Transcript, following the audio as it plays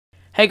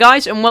Hey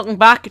guys, and welcome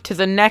back to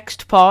the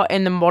next part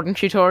in the modern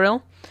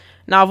tutorial.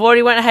 Now I've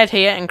already went ahead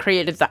here and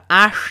created the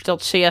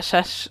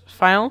ash.css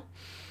file,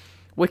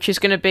 which is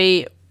going to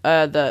be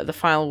the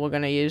file we're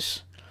going to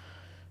use.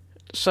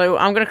 So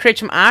I'm going to create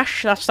some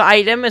ash. That's the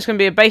item. It's going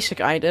to be a basic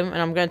item,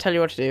 and I'm going to tell you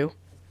what to do.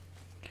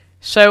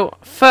 So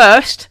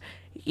first,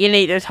 you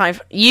need to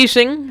type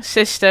using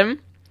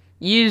system,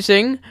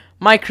 using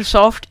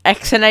Microsoft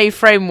XNA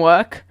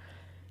framework,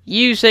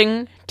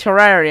 using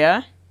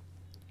Terraria,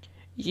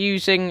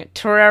 using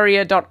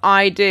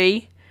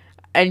Terraria.id,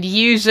 and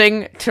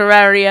using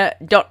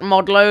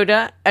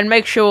Terraria.modLoader, and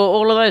make sure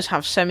all of those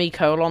have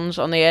semicolons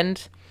on the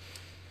end.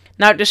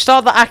 Now, to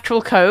start the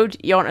actual code,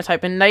 you want to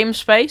type in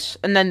namespace,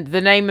 and then the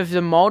name of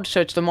the mod,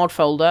 so it's the mod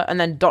folder, and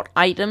then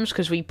 .items,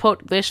 because we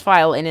put this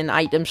file in an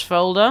items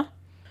folder.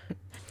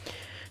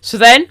 So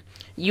then,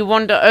 you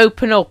want to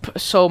open up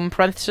some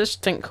parentheses,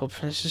 think of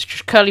parentheses,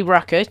 just curly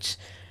brackets,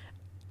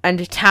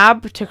 and a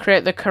tab to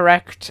create the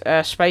correct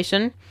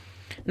spacing.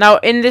 Now,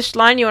 in this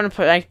line, you want to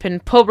type in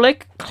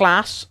public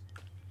class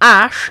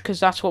ash,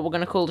 because that's what we're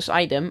going to call this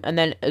item, and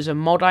then as a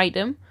mod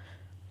item.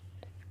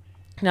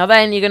 Now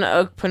then, you're going to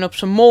open up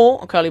some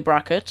more curly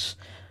brackets,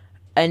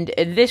 and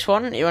in this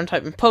one, you want to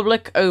type in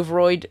public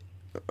override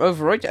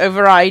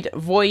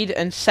void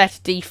and set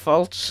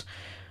defaults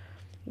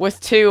with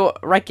 2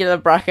 regular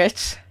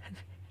brackets.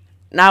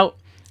 Now,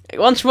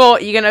 once more,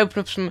 you're going to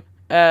open up some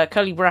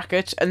curly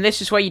brackets, and this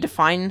is where you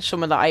define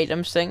some of the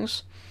items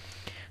things.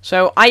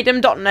 So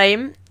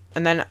item.name,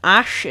 and then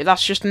ash,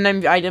 that's just the name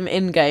of the item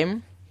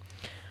in-game.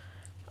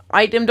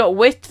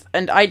 Item.width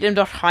and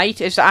item.height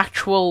is the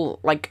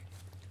actual, like,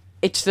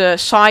 it's the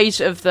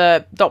size of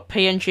the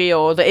 .png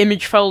or the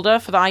image folder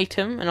for the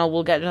item, and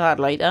we'll get to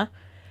that later.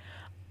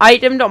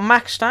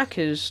 Item.maxStack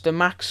is the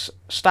max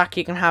stack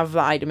you can have of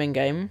the item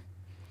in-game.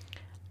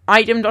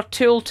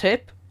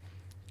 Item.tooltip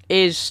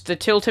is the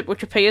tooltip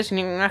which appears, and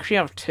you can actually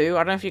have 2. I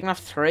don't know if you can have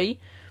 3.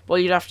 What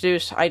you'd have to do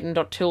is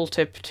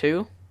item.tooltip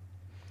 2.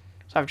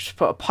 So I've just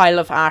put a pile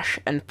of ash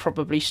and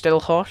probably still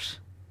hot.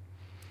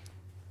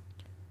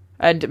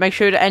 And make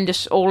sure to end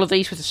all of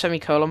these with a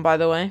semicolon, by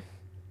the way.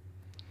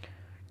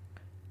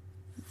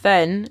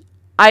 Then,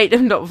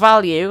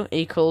 item.value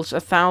equals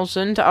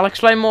 1,000. I'll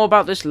explain more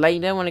about this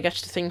later when it gets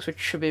to things which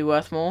should be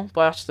worth more,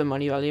 but that's the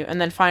money value.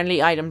 And then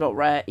finally,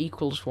 item.rare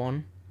equals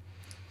 1.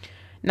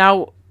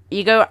 Now,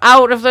 you go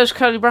out of those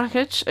curly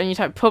brackets, and you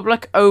type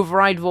public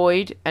override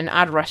void and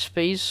add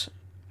recipes.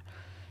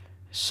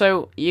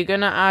 So, you're going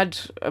to add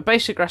a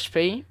basic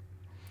recipe.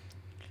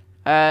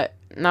 Now,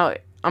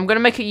 I'm going to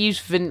make it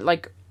use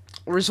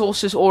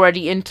resources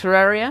already in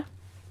Terraria.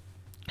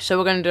 So,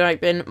 we're going to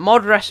type in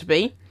mod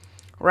recipe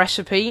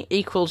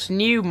equals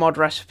new mod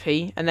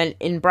recipe, and then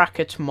in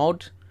brackets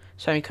mod,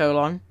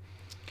 semicolon.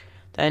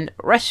 Then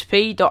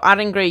recipe.add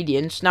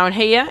ingredients. Now, in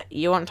here,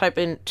 you want to type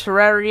in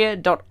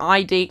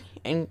Terraria.id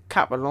in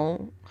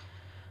capital.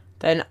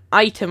 Then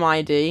item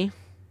ID.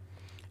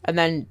 And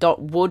then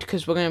 .wood,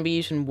 because we're going to be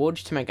using wood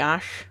to make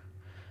ash.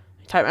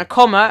 Type in a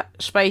comma,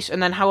 space,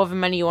 and then however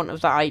many you want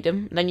of that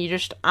item. Then you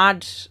just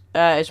add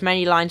as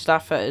many lines that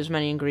for as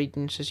many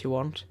ingredients as you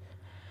want.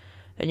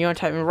 Then you want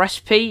to type in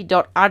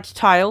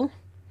recipe.addTile.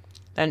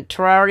 Then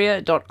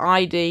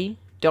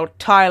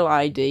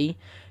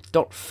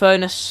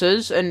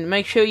Terraria.id.tileid.furnaces. And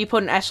make sure you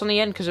put an S on the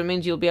end, because it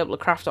means you'll be able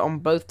to craft it on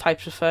both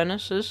types of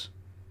furnaces.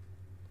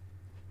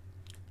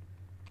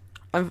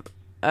 And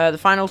the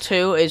final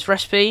 2 is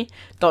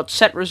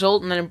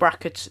recipe.setResult, and then in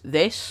brackets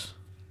this.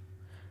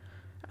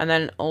 And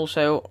then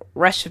also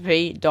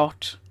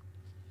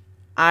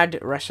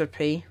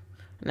recipe.addRecipe,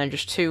 and then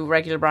just 2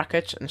 regular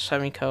brackets and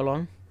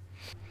semicolon.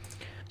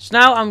 So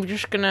now I'm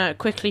just going to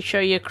quickly show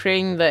you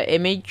creating the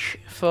image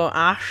for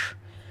Ash.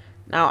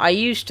 Now I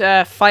used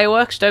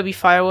Fireworks, Adobe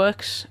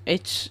Fireworks.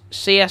 It's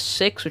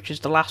CS6, which is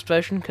the last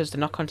version, because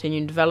they're not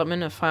continuing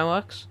development of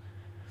Fireworks.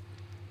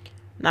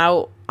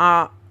 Now,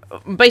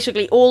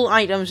 basically all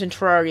items in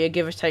Terraria,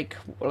 give or take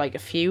like a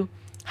few,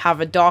 have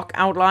a dark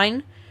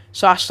outline.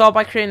 So I start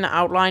by creating the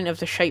outline of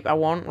the shape I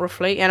want,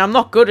 roughly. And I'm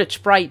not good at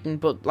spriting,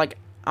 but like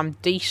I'm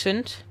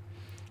decent.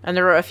 And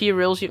there are a few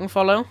rules you can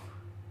follow.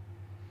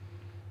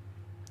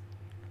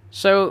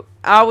 So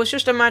I was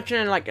just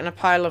imagining like in a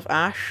pile of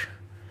ash,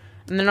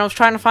 and then I was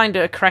trying to find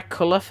a correct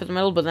colour for the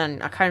middle, but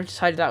then I kind of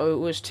decided that it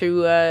was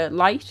too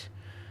light.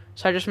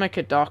 So I just make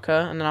it darker,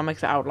 and then I'll make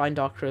the outline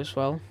darker as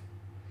well.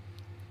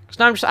 So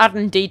now I'm just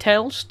adding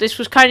details. This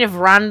was kind of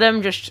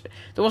random, just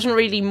there wasn't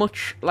really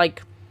much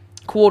like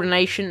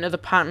coordination of the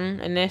pattern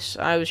in this.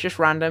 I was just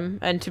random,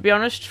 and to be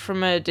honest,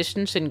 from a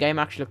distance in game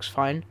actually looks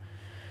fine.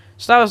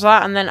 So that was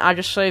that, and then I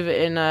just save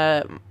it in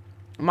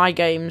my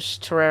games,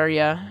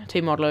 Terraria,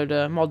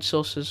 tModLoader, mod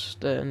sources,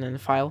 and then the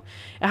file.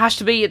 It has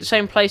to be at the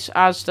same place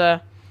as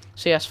the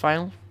CS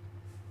file.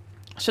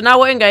 So now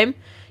we're in game.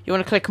 You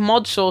want to click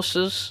mod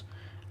sources,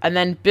 and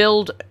then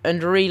build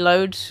and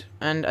reload.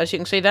 And as you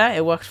can see there,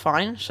 it worked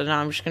fine. So now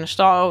I'm just going to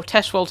start our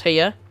test world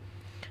here.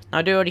 Now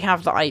I do already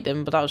have the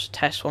item, but that was a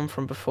test one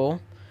from before.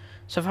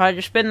 So if I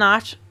just spin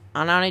that,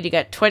 I now need to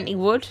get 20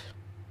 wood.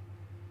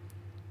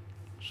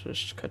 So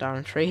just cut down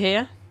a tree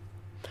here.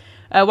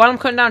 While I'm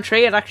cutting down a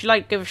tree, I'd actually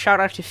like to give a shout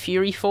out to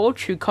Fury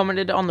Forge, who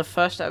commented on the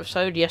first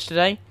episode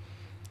yesterday.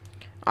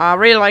 I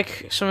really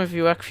like some of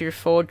your work, Fury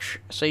Forge,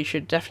 so you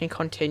should definitely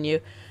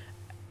continue.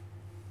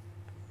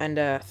 And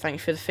thank you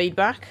for the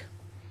feedback.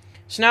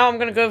 So now I'm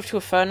going to go over to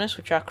a furnace,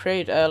 which I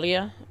created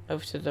earlier,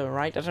 over to the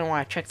right. I don't know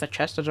why I checked that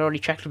chest, I'd already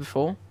checked it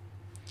before.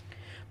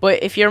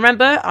 But if you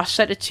remember, I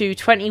set it to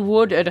 20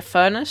 wood at a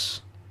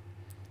furnace.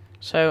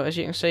 So as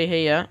you can see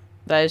here,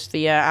 there's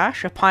the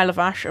ash, a pile of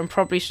ash, and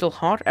probably still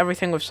hot,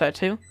 everything we've set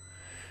to.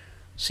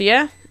 So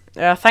yeah,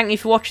 thank you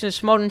for watching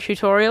this modern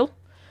tutorial.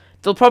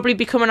 They'll probably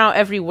be coming out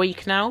every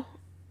week now.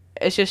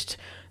 It's just,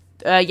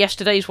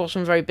 yesterday's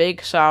wasn't very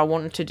big, so I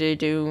wanted to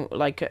do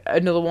like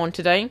another one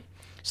today.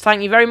 So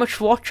thank you very much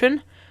for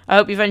watching. I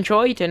hope you've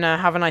enjoyed, and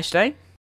have a nice day.